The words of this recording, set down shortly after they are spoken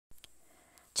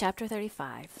Chapter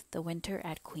 35, The Winter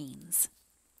at Queen's.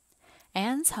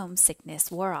 Anne's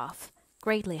homesickness wore off,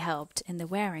 greatly helped in the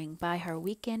wearing by her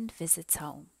weekend visits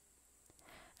home.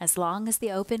 As long as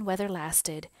the open weather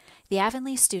lasted, the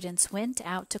Avonlea students went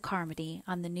out to Carmody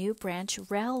on the New Branch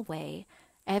Railway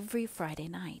every Friday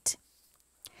night.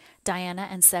 Diana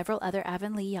and several other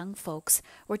Avonlea young folks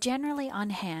were generally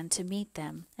on hand to meet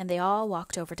them, and they all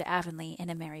walked over to Avonlea in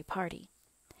a merry party.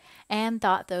 Anne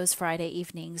thought those Friday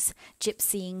evenings,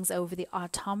 gypsyings over the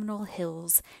autumnal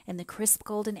hills in the crisp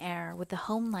golden air with the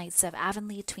home lights of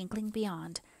Avonlea twinkling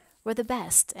beyond, were the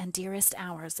best and dearest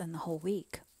hours in the whole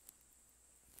week.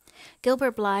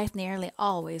 Gilbert Blythe nearly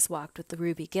always walked with the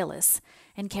Ruby Gillis,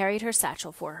 and carried her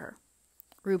satchel for her.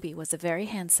 Ruby was a very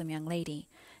handsome young lady,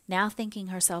 now thinking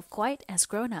herself quite as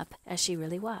grown up as she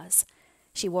really was.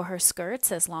 She wore her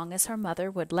skirts as long as her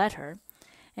mother would let her,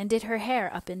 and did her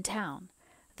hair up in town,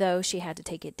 though she had to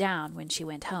take it down when she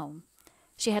went home.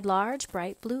 She had large,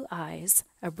 bright blue eyes,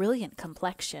 a brilliant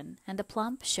complexion, and a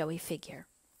plump, showy figure.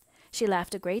 She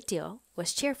laughed a great deal,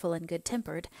 was cheerful and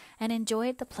good-tempered, and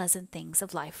enjoyed the pleasant things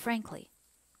of life frankly.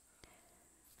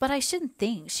 "But I shouldn't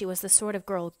think she was the sort of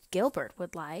girl Gilbert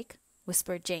would like,"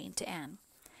 whispered Jane to Anne.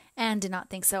 Anne did not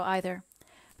think so either,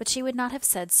 but she would not have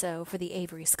said so for the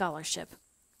Avery scholarship.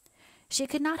 She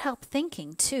could not help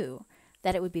thinking, too,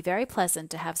 that it would be very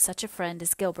pleasant to have such a friend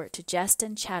as Gilbert to jest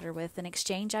and chatter with and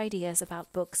exchange ideas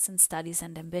about books and studies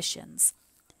and ambitions.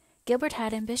 Gilbert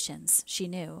had ambitions, she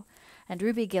knew, and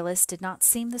Ruby Gillis did not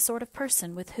seem the sort of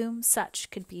person with whom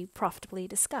such could be profitably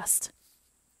discussed.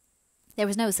 There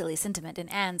was no silly sentiment in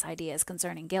Anne's ideas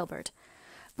concerning Gilbert.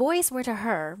 Boys were to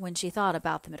her, when she thought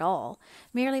about them at all,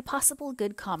 merely possible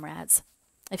good comrades.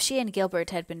 If she and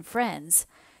Gilbert had been friends,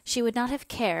 she would not have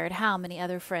cared how many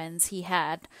other friends he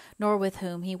had, nor with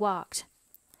whom he walked.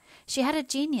 She had a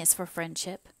genius for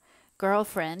friendship. Girl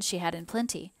friends she had in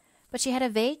plenty, but she had a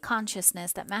vague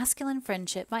consciousness that masculine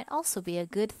friendship might also be a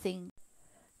good thing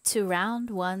to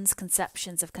round one's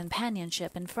conceptions of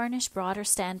companionship and furnish broader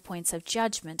standpoints of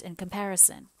judgment and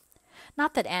comparison.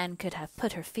 Not that Anne could have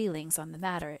put her feelings on the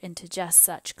matter into just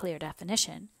such clear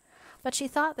definition, but she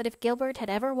thought that if Gilbert had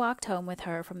ever walked home with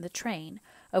her from the train,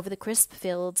 over the crisp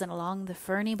fields and along the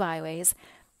ferny byways,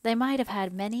 they might have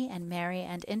had many and merry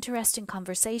and interesting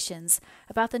conversations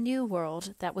about the new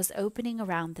world that was opening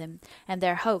around them and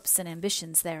their hopes and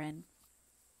ambitions therein.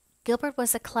 Gilbert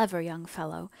was a clever young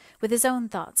fellow, with his own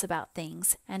thoughts about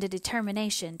things, and a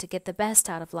determination to get the best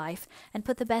out of life and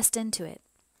put the best into it.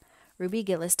 Ruby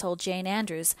Gillis told Jane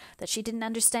Andrews that she didn't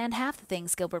understand half the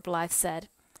things Gilbert Blythe said.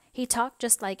 He talked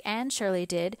just like Anne Shirley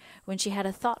did when she had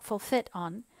a thoughtful fit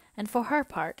on, and for her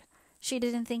part, she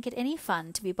didn't think it any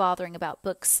fun to be bothering about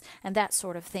books and that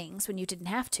sort of things when you didn't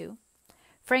have to.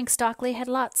 Frank Stockley had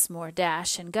lots more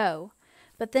dash and go,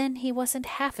 but then he wasn't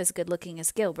half as good-looking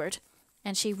as Gilbert,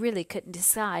 and she really couldn't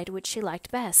decide which she liked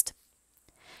best.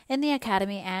 In the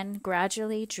academy, Anne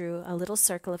gradually drew a little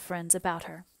circle of friends about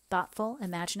her, thoughtful,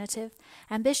 imaginative,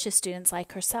 ambitious students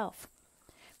like herself.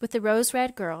 With the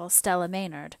rose-red girl, Stella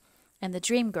Maynard, and the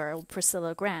dream girl,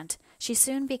 Priscilla Grant, she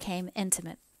soon became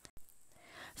intimate,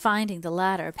 finding the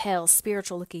latter pale,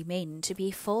 spiritual-looking maiden to be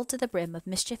full to the brim of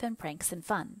mischief and pranks and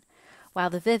fun,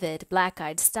 while the vivid,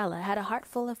 black-eyed Stella had a heart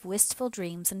full of wistful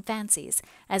dreams and fancies,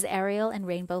 as aerial and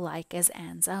rainbow-like as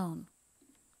Anne's own.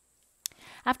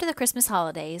 After the Christmas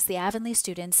holidays, the Avonlea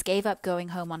students gave up going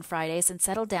home on Fridays and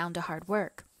settled down to hard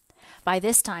work. By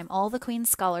this time, all the Queen's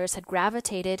scholars had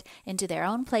gravitated into their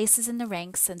own places in the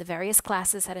ranks, and the various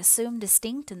classes had assumed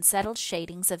distinct and settled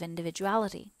shadings of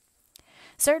individuality.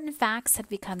 Certain facts had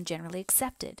become generally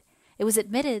accepted. It was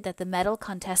admitted that the medal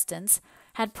contestants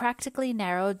had practically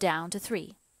narrowed down to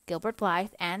three: Gilbert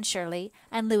Blythe, Anne Shirley,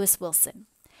 and Lewis Wilson.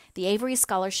 The Avery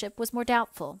scholarship was more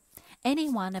doubtful, any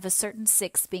one of a certain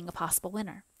six being a possible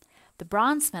winner. The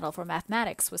bronze medal for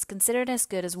mathematics was considered as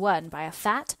good as won by a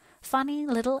fat, funny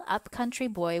little up-country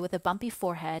boy with a bumpy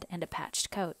forehead and a patched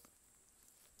coat.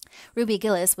 Ruby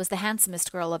Gillis was the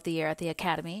handsomest girl of the year at the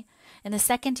academy. In the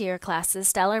second-year classes,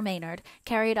 Stella Maynard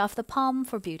carried off the palm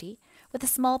for beauty, with a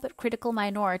small but critical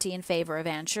minority in favor of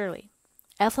Anne Shirley.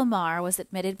 Ethel Marr was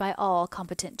admitted by all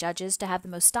competent judges to have the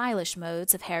most stylish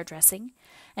modes of hairdressing,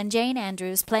 and Jane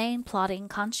Andrews, plain, plodding,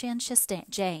 conscientious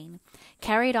Jane,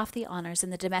 carried off the honors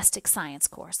in the domestic science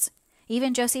course.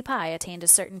 Even Josie Pye attained a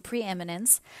certain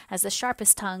preeminence as the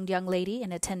sharpest-tongued young lady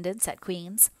in attendance at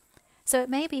Queen's. So it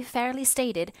may be fairly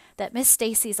stated that Miss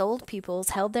Stacy's old pupils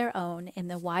held their own in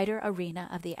the wider arena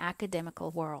of the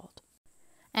academical world.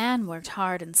 Anne worked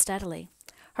hard and steadily.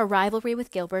 Her rivalry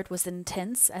with Gilbert was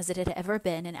intense as it had ever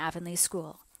been in Avonlea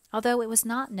school, although it was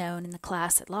not known in the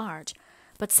class at large,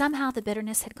 but somehow the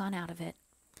bitterness had gone out of it.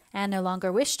 Anne no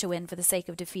longer wished to win for the sake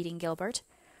of defeating Gilbert,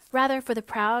 rather for the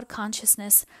proud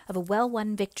consciousness of a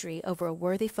well-won victory over a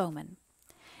worthy foeman.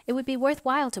 It would be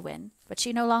worthwhile to win, but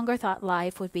she no longer thought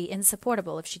life would be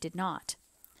insupportable if she did not.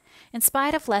 In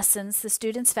spite of lessons, the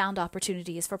students found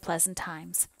opportunities for pleasant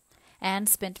times. Anne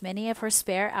spent many of her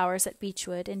spare hours at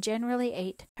Beechwood and generally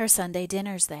ate her Sunday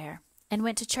dinners there, and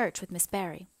went to church with Miss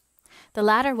Barry. The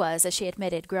latter was, as she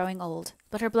admitted, growing old,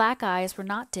 but her black eyes were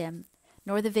not dim,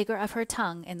 nor the vigor of her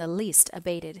tongue in the least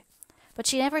abated. But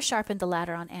she never sharpened the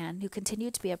latter on Anne, who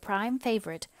continued to be a prime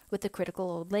favorite with the critical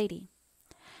old lady.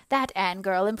 "That Anne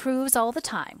girl improves all the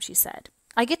time," she said.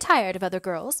 "I get tired of other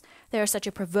girls. There is such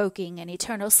a provoking and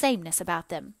eternal sameness about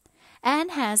them. Anne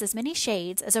has as many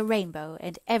shades as a rainbow,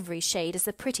 and every shade is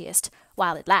the prettiest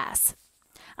while it lasts.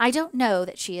 I don't know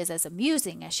that she is as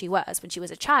amusing as she was when she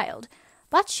was a child,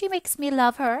 but she makes me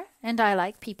love her, and I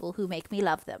like people who make me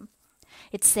love them.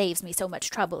 It saves me so much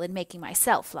trouble in making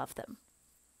myself love them."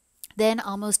 Then,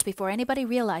 almost before anybody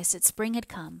realized it, spring had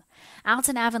come. Out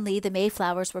in Avonlea the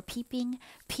Mayflowers were peeping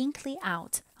pinkly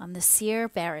out on the sere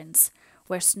barrens,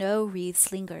 where snow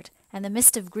wreaths lingered, and the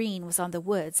mist of green was on the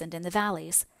woods and in the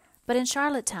valleys. But in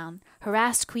Charlottetown,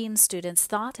 harassed Queen's students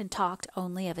thought and talked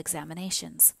only of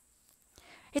examinations.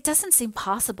 "It doesn't seem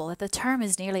possible that the term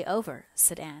is nearly over,"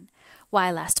 said Anne.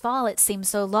 "Why, last fall it seemed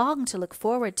so long to look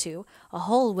forward to, a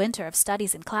whole winter of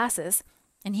studies and classes.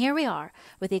 And here we are,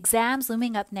 with the exams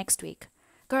looming up next week.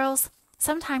 Girls,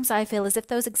 sometimes I feel as if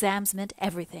those exams meant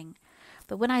everything.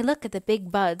 But when I look at the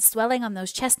big buds swelling on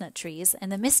those chestnut trees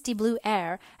and the misty blue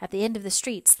air at the end of the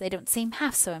streets, they don't seem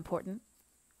half so important."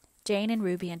 Jane and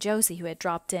Ruby and Josie, who had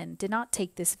dropped in, did not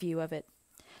take this view of it.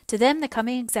 To them the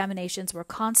coming examinations were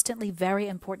constantly very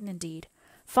important indeed,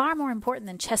 far more important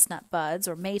than chestnut buds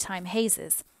or Maytime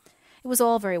hazes. It was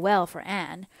all very well for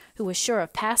Anne, who was sure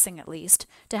of passing at least,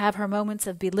 to have her moments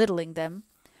of belittling them.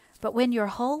 But when your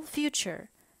whole future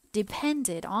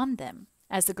depended on them,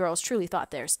 as the girls truly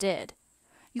thought theirs did,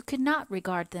 you could not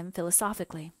regard them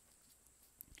philosophically.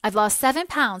 "I've lost 7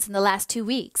 pounds in the last 2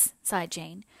 weeks," sighed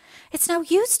Jane. "It's no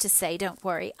use to say don't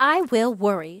worry. I will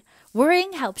worry.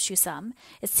 Worrying helps you some.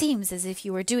 It seems as if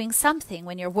you were doing something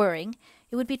when you're worrying.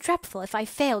 It would be dreadful if I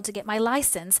failed to get my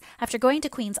license after going to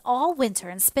Queen's all winter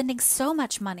and spending so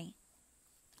much money."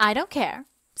 "I don't care,"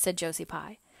 said Josie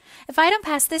Pye. "If I don't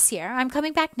pass this year, I'm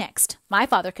coming back next. My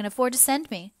father can afford to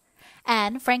send me.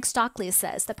 And Frank Stockley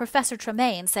says that Professor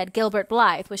Tremaine said Gilbert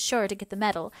Blythe was sure to get the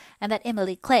medal and that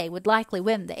Emily Clay would likely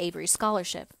win the Avery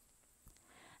scholarship."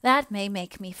 "That may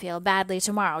make me feel badly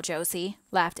tomorrow, Josie,"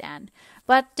 laughed Anne.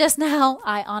 "But just now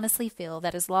I honestly feel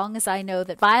that as long as I know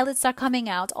that violets are coming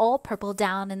out all purple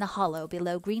down in the hollow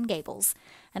below Green Gables,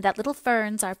 and that little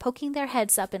ferns are poking their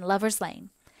heads up in Lover's Lane,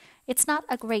 it's not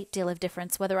a great deal of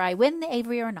difference whether I win the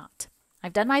Avery or not.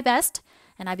 I've done my best,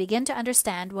 and I begin to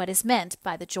understand what is meant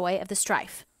by the joy of the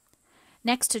strife.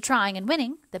 Next to trying and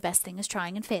winning, the best thing is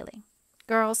trying and failing.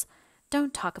 Girls,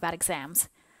 don't talk about exams.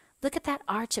 Look at that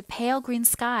arch of pale green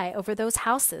sky over those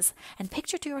houses, and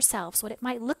picture to yourselves what it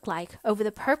might look like over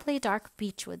the purply dark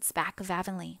beechwoods back of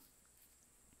Avonlea."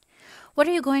 "What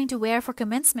are you going to wear for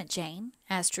commencement, Jane?"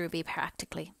 asked Ruby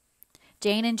practically.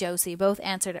 Jane and Josie both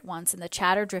answered at once, and the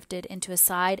chatter drifted into a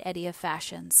side eddy of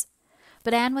fashions.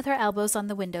 But Anne, with her elbows on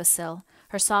the window-sill,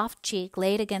 her soft cheek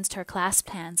laid against her clasped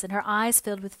hands, and her eyes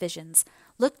filled with visions,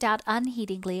 looked out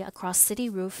unheedingly across city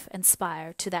roof and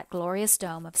spire to that glorious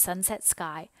dome of sunset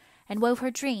sky, and wove her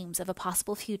dreams of a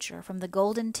possible future from the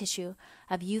golden tissue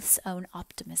of youth's own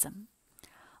optimism.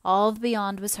 All the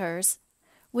beyond was hers,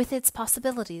 with its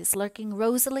possibilities lurking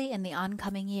rosily in the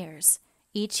oncoming years,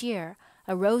 each year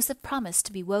a rose of promise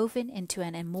to be woven into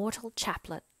an immortal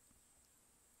chaplet.